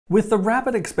With the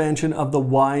rapid expansion of the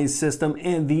Wyze system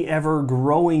and the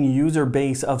ever-growing user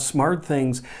base of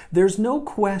SmartThings, there's no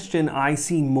question I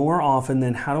see more often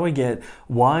than how do I get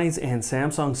Wyze and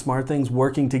Samsung SmartThings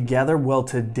working together? Well,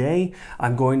 today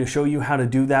I'm going to show you how to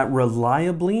do that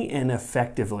reliably and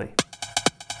effectively.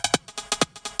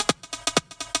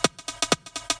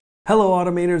 Hello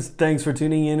automators, thanks for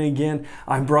tuning in again.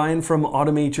 I'm Brian from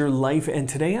Automate Your Life, and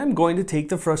today I'm going to take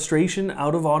the frustration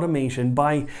out of automation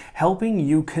by helping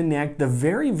you connect the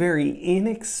very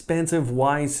inexpensive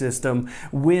Wyze system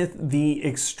with the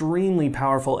extremely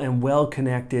powerful and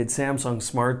well-connected Samsung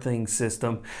SmartThings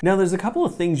system. Now there's a couple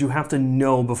of things you have to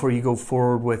know before you go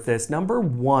forward with this. Number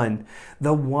one,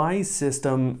 the Wyze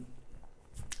system,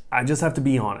 I just have to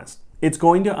be honest. It's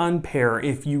going to unpair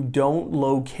if you don't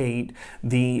locate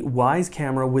the Wyze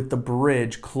camera with the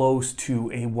bridge close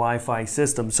to a Wi-Fi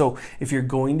system. So if you're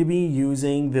going to be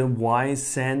using the Wyze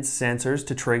Sense sensors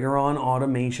to trigger on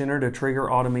automation or to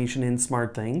trigger automation in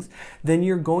SmartThings, then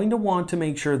you're going to want to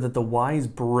make sure that the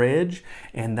Wyze bridge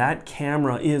and that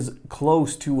camera is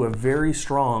close to a very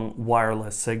strong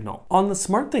wireless signal. On the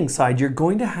SmartThings side, you're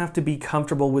going to have to be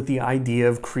comfortable with the idea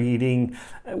of creating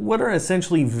what are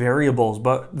essentially variables,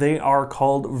 but they are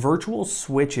called virtual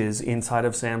switches inside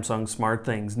of Samsung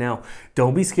SmartThings. Now,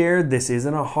 don't be scared. This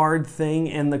isn't a hard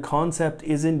thing and the concept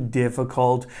isn't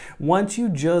difficult once you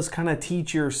just kind of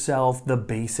teach yourself the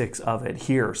basics of it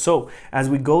here. So as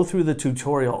we go through the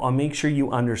tutorial, I'll make sure you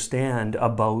understand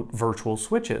about virtual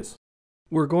switches.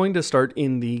 We're going to start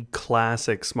in the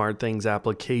classic SmartThings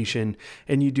application,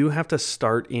 and you do have to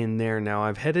start in there. Now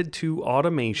I've headed to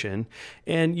automation,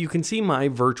 and you can see my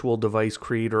virtual device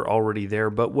creator already there,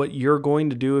 but what you're going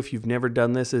to do if you've never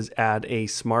done this is add a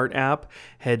smart app,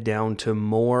 head down to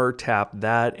more, tap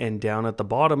that, and down at the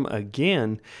bottom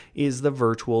again is the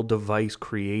virtual device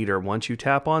creator. Once you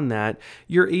tap on that,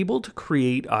 you're able to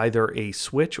create either a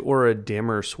switch or a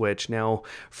dimmer switch. Now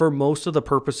for most of the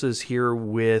purposes here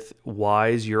with Wyze,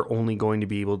 you're only going to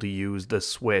be able to use the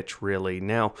switch really.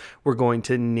 Now we're going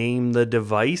to name the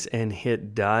device and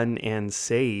hit done and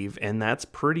save, and that's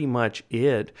pretty much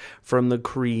it from the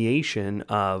creation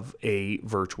of a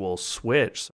virtual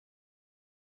switch.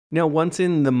 Now, once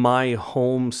in the My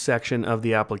Home section of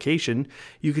the application,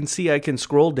 you can see I can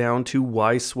scroll down to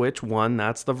Wyze Switch 1,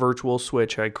 that's the virtual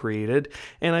switch I created,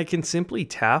 and I can simply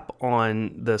tap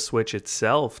on the switch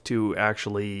itself to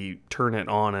actually turn it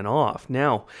on and off.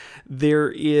 Now,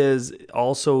 there is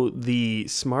also the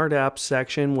Smart Apps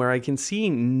section where I can see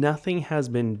nothing has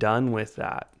been done with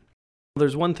that.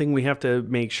 There's one thing we have to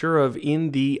make sure of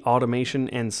in the automation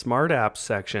and smart apps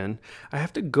section. I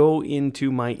have to go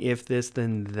into my if this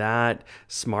then that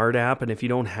smart app, and if you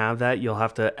don't have that, you'll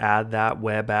have to add that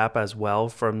web app as well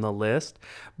from the list.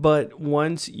 But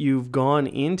once you've gone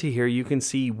into here, you can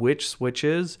see which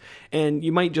switches, and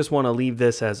you might just want to leave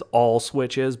this as all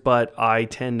switches, but I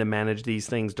tend to manage these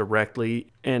things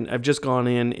directly. And I've just gone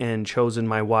in and chosen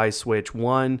my Wyze Switch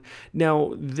 1.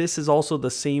 Now, this is also the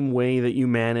same way that you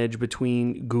manage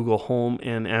between Google Home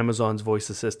and Amazon's voice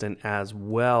assistant as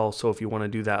well. So if you want to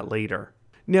do that later.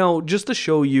 Now, just to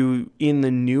show you in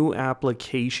the new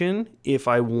application, if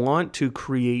I want to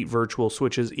create virtual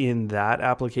switches in that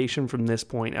application from this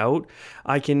point out,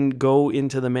 I can go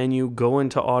into the menu, go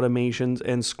into automations,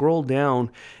 and scroll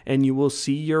down, and you will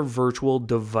see your virtual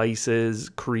devices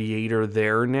creator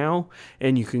there now,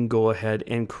 and you can go ahead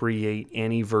and create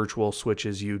any virtual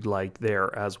switches you'd like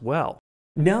there as well.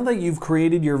 Now that you've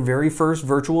created your very first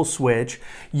virtual switch,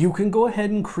 you can go ahead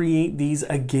and create these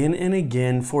again and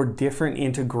again for different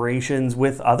integrations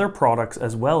with other products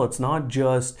as well. It's not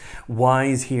just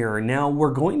Wyze here. Now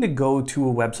we're going to go to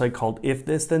a website called If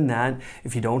This Then That.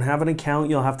 If you don't have an account,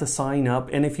 you'll have to sign up.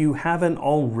 And if you haven't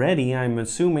already, I'm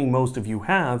assuming most of you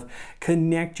have,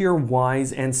 connect your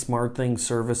Wyze and SmartThings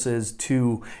services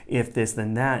to If This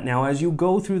Then That. Now as you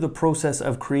go through the process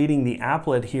of creating the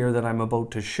applet here that I'm about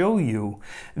to show you,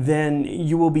 then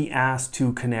you will be asked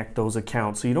to connect those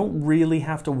accounts. So you don't really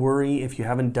have to worry if you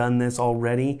haven't done this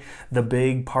already. The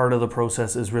big part of the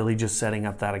process is really just setting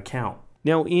up that account.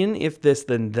 Now in If This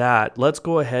Then That, let's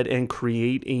go ahead and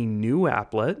create a new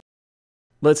applet.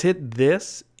 Let's hit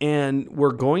this, and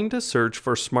we're going to search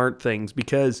for SmartThings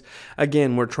because,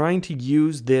 again, we're trying to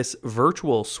use this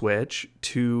virtual switch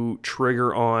to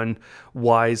trigger on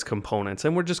Wyze components,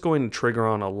 and we're just going to trigger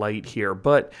on a light here.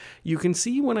 But you can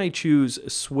see when I choose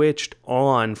switched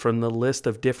on from the list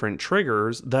of different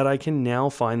triggers that I can now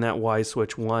find that Wyze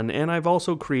switch 1, and I've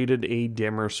also created a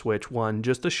dimmer switch 1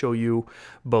 just to show you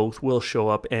both will show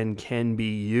up and can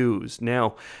be used.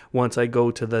 Now, once I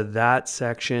go to the that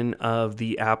section of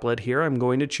the applet here, I'm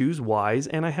going to choose Wyze,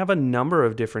 and I have a number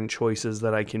of different choices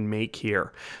that I can make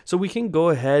here. So we can go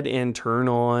ahead and turn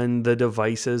on the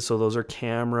devices. So those are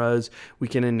cameras. We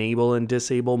can enable and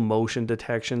disable motion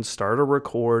detection, start a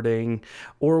recording,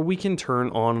 or we can turn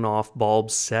on and off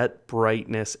bulbs, set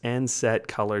brightness, and set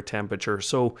color temperature.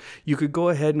 So you could go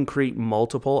ahead and create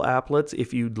multiple applets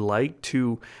if you'd like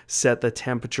to set the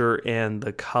temperature and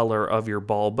the color of your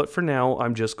bulb. But for now,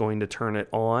 I'm just going to turn it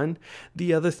on.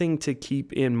 The other thing to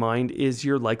keep in mind is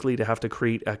you're likely to have to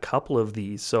create a couple of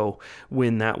these. So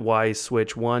when that Wyze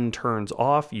switch 1 turns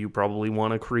off, you probably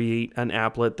want to create an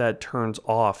applet that turns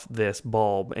off this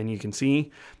bulb. And you can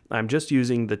see I'm just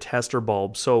using the tester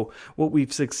bulb. So what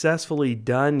we've successfully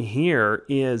done here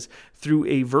is through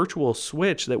a virtual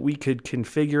switch that we could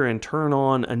configure and turn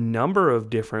on a number of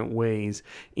different ways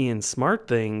in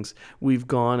SmartThings, we've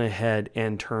gone ahead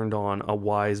and turned on a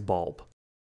Wyze bulb.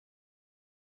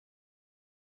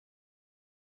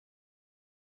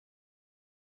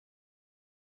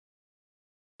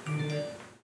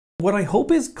 What I hope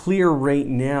is clear right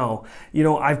now,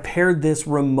 I've paired this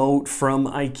remote from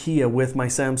IKEA with my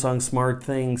Samsung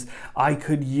SmartThings. I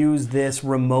could use this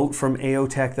remote from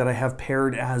AOTech that I have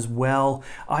paired as well.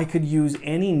 I could use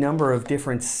any number of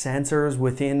different sensors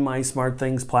within my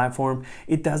SmartThings platform.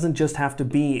 It doesn't just have to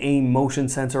be a motion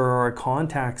sensor or a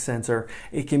contact sensor.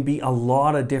 It can be a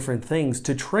lot of different things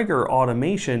to trigger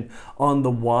automation on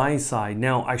the Wyze side.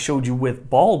 Now, I showed you with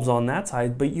bulbs on that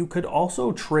side, but you could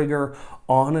also trigger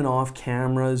on and off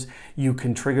cameras. You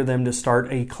can trigger them to start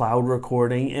a cloud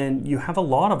recording, and you have a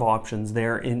lot of options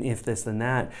there in If This Then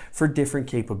That for different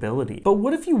capabilities. But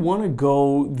what if you want to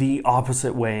go the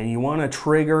opposite way and you want to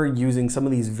trigger using some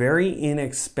of these very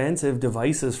inexpensive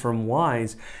devices from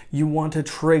Wyze? You want to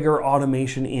trigger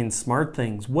automation in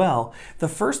SmartThings. Well, the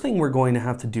first thing we're going to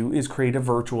have to do is create a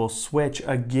virtual switch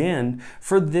again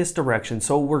for this direction.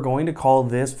 So we're going to call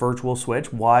this virtual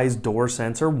switch Wyze Door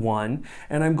Sensor 1,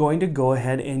 and I'm going to go ahead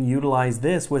and utilize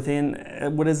this within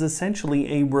what is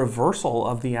essentially a reversal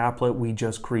of the applet we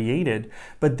just created.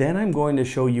 But then I'm going to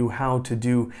show you how to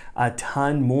do a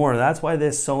ton more. That's why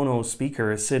this Sonos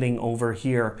speaker is sitting over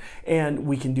here, and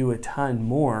we can do a ton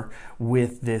more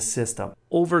with this system.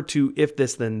 Over to If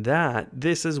This Then That,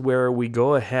 this is where we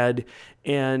go ahead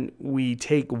and we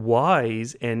take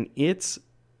Wyze and its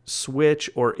switch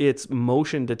or its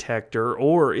motion detector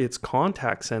or its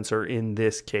contact sensor in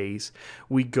this case.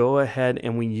 We go ahead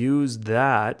and we use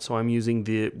that. So I'm using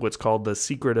what's called the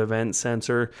secret event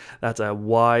sensor. That's a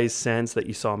Wyze Sense that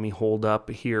you saw me hold up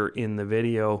here in the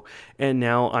video. And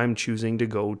now I'm choosing to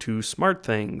go to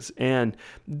SmartThings. And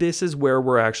this is where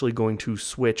we're actually going to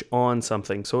switch on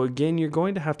something. So again, you're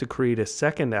going to have to create a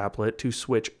second applet to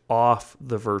switch off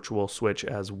the virtual switch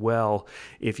as well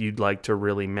if you'd like to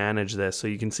really manage this. So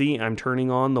you can see I'm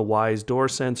turning on the Wyze Door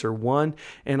Sensor 1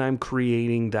 and I'm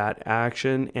creating that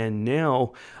action, and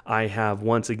now I have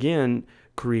once again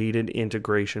created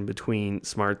integration between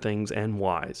SmartThings and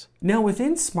Wyze. Now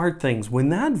within SmartThings, when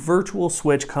that virtual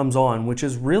switch comes on, which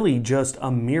is really just a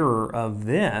mirror of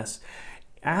this,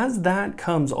 as that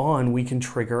comes on, we can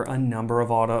trigger a number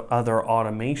of other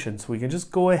automations. We can just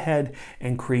go ahead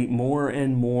and create more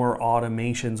and more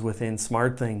automations within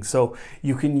SmartThings. So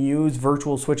you can use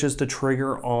virtual switches to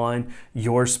trigger on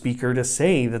your speaker to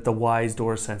say that the Wyze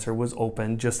door sensor was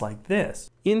open, just like this.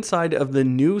 Inside of the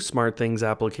new SmartThings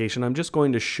application, I'm just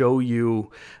going to show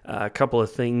you a couple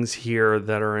of things here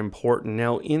that are important.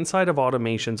 Now, inside of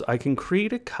automations, I can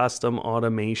create a custom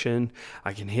automation.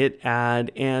 I can hit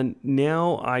add, and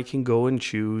now I can go and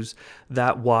choose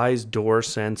that Wyze door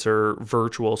sensor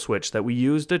virtual switch that we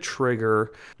use to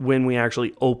trigger when we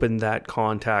actually open that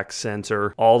contact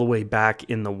sensor all the way back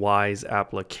in the Wyze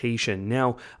application.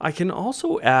 Now, I can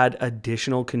also add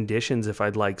additional conditions if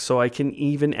I'd like. So I can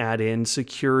even add in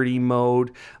security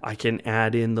mode. I can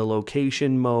add in the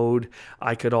location mode.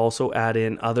 I could also add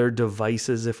in other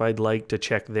devices if I'd like to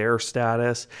check their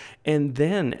status. And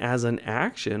then as an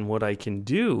action, what I can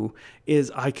do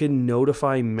is I can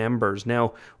notify members.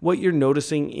 Now, what you're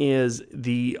noticing is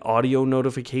the audio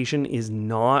notification is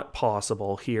not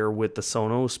possible here with the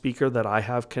Sonos speaker that I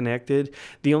have connected.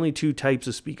 The only two types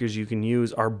of speakers you can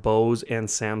use are Bose and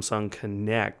Samsung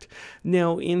Connect.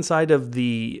 Now, inside of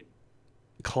the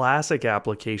classic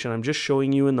application, I'm just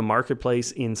showing you in the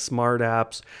marketplace in smart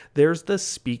apps, there's the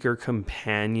speaker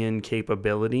companion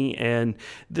capability, and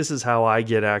this is how I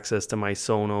get access to my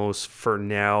Sonos for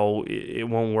now. It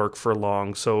won't work for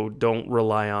long, so don't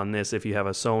rely on this. If you have a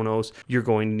Sonos, you're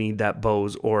going to need that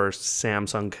Bose or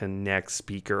Samsung Connect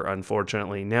speaker,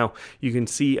 unfortunately. Now you can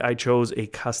see I chose a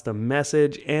custom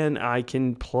message, and I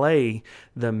can play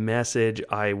the message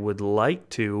I would like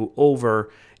to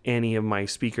over any of my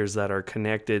speakers that are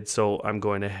connected. So I'm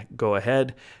going to go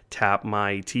ahead, tap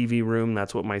my TV room.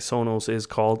 That's what my Sonos is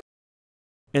called.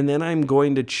 And then I'm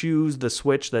going to choose the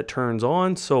switch that turns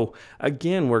on. So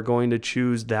again, we're going to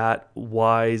choose that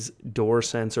Wyze door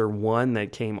sensor 1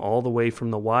 that came all the way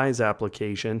from the Wyze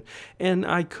application. And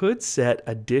I could set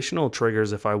additional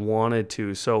triggers if I wanted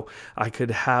to. So I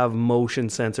could have motion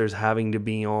sensors having to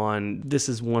be on. This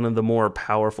is one of the more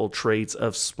powerful traits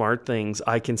of SmartThings.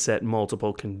 I can set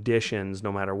multiple conditions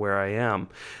no matter where I am.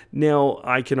 Now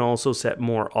I can also set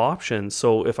more options.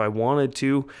 So if I wanted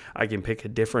to, I can pick a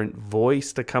different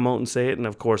voice to come out and say it, and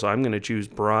of course I'm going to choose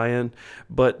Brian,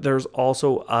 but there's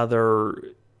also other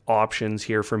options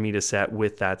here for me to set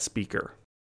with that speaker.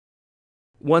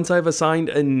 Once I've assigned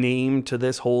a name to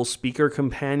this whole speaker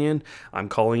companion, I'm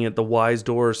calling it the Wyze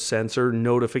Door Sensor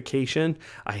Notification.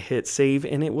 I hit save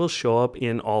and it will show up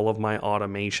in all of my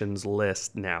automations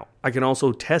list now. I can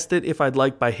also test it if I'd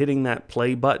like by hitting that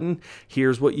play button.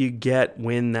 Here's what you get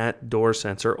when that door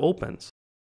sensor opens.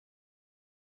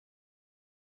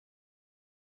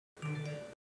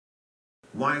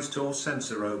 Wyze door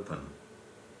sensor open.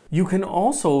 You can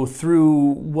also,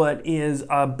 through what is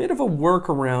a bit of a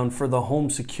workaround for the home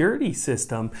security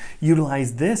system,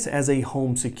 utilize this as a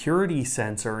home security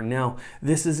sensor. Now,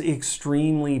 this is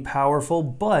extremely powerful,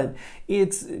 but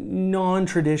it's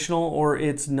non-traditional or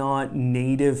it's not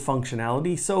native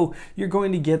functionality. So you're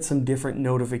going to get some different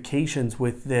notifications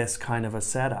with this kind of a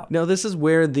setup. Now, this is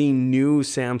where the new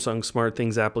Samsung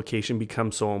SmartThings application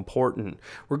becomes so important.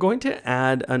 We're going to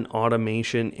add an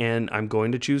automation, and I'm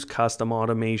going to choose custom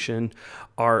automation.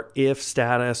 Our if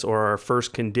status, or our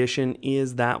first condition,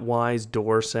 is that Wyze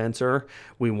door sensor.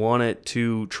 We want it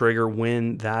to trigger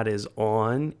when that is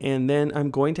on, and then I'm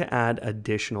going to add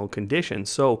additional conditions.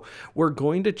 So we're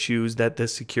going to choose that the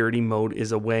security mode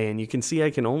is away, and you can see I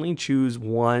can only choose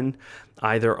one,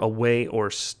 either away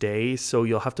or stay. So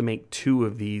you'll have to make 2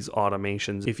 of these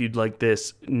automations if you'd like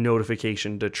this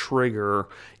notification to trigger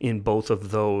in both of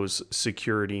those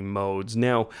security modes.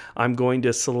 Now I'm going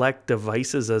to select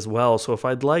devices as well. So if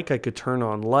I'd like, I could turn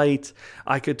on lights.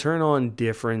 I could turn on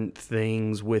different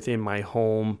things within my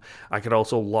home. I could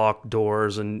also lock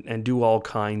doors and do all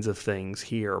kinds of things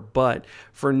here. But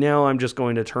for now, I'm just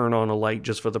going to turn on a light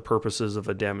just for the purposes of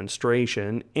a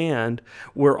demonstration. And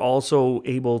we're also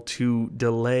able to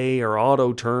delay or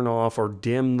auto turn off or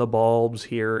dim the bulbs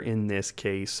here in this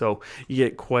case. So you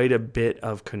get quite a bit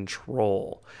of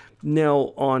control.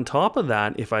 Now, on top of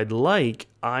that, if I'd like,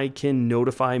 I can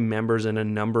notify members in a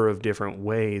number of different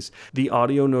ways. The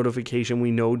audio notification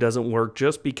we know doesn't work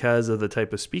just because of the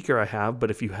type of speaker I have, but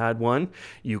if you had one,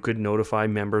 you could notify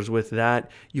members with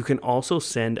that. You can also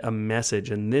send a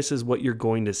message, and this is what you're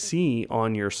going to see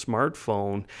on your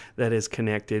smartphone that is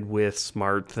connected with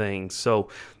SmartThings. So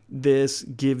this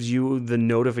gives you the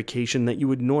notification that you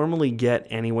would normally get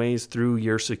anyways through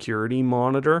your security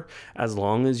monitor. As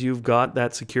long as you've got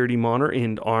that security monitor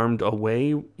and armed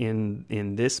away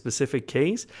in this specific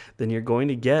case, then you're going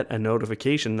to get a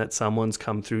notification that someone's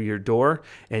come through your door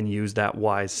and used that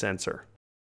Wyze sensor.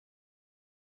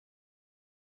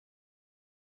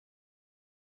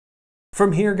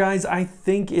 From here, guys, I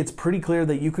think it's pretty clear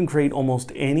that you can create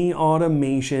almost any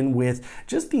automation with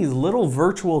just these little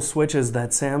virtual switches that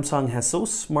Samsung has so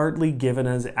smartly given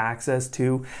us access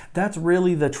to. That's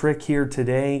really the trick here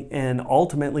today, and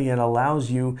ultimately it allows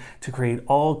you to create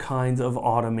all kinds of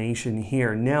automation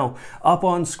here. Now, up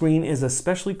on screen is a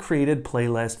specially created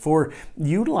playlist for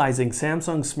utilizing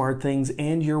Samsung SmartThings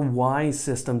and your Wyze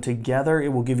system together. It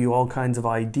will give you all kinds of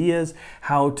ideas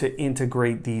how to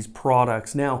integrate these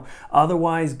products. Now,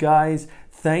 otherwise, guys,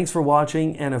 thanks for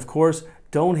watching, and of course,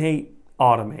 don't hate,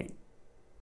 automate.